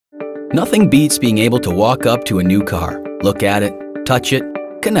Nothing beats being able to walk up to a new car, look at it, touch it,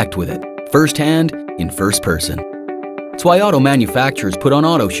 connect with it, firsthand, in first person. It's why auto manufacturers put on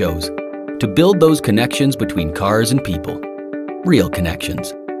auto shows, to build those connections between cars and people. Real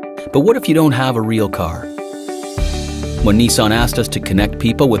connections. But what if you don't have a real car? When Nissan asked us to connect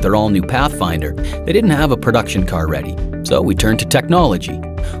people with their all-new Pathfinder, they didn't have a production car ready, so we turned to technology.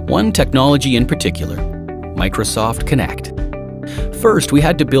 One technology in particular, Microsoft Kinect. First, we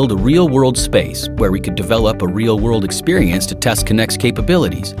had to build a real-world space where we could develop a real-world experience to test Kinect's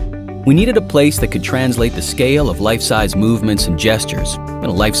capabilities. We needed a place that could translate the scale of life-size movements and gestures in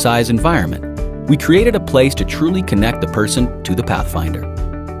a life-size environment. We created a place to truly connect the person to the Pathfinder.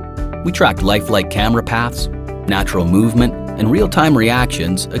 We tracked lifelike camera paths, natural movement, and real-time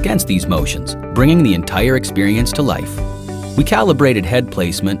reactions against these motions, bringing the entire experience to life. We calibrated head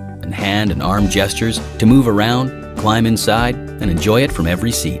placement and hand and arm gestures to move around, climb inside, and enjoy it from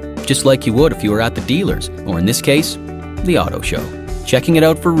every seat, just like you would if you were at the dealers, or in this case, the auto show. Checking it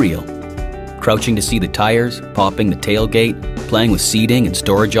out for real. Crouching to see the tires, popping the tailgate, playing with seating and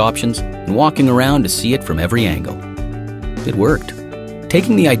storage options, and walking around to see it from every angle. It worked.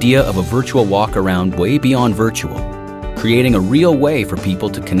 Taking the idea of a virtual walk-around way beyond virtual, creating a real way for people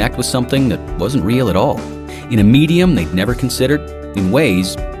to connect with something that wasn't real at all, in a medium they'd never considered, in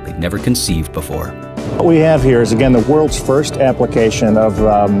ways they'd never conceived before. What we have here is, again, the world's first application of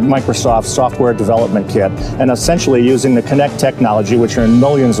Microsoft Software Development Kit, and essentially using the Kinect technology, which are in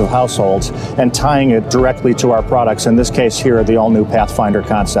millions of households, and tying it directly to our products, in this case here, the all-new Pathfinder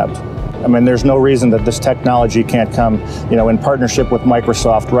concept. I mean, there's no reason that this technology can't come, in partnership with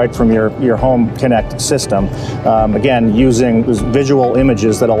Microsoft right from your home Kinect system. Again, using visual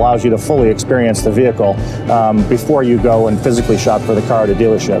images that allows you to fully experience the vehicle before you go and physically shop for the car at a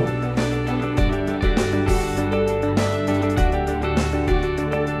dealership.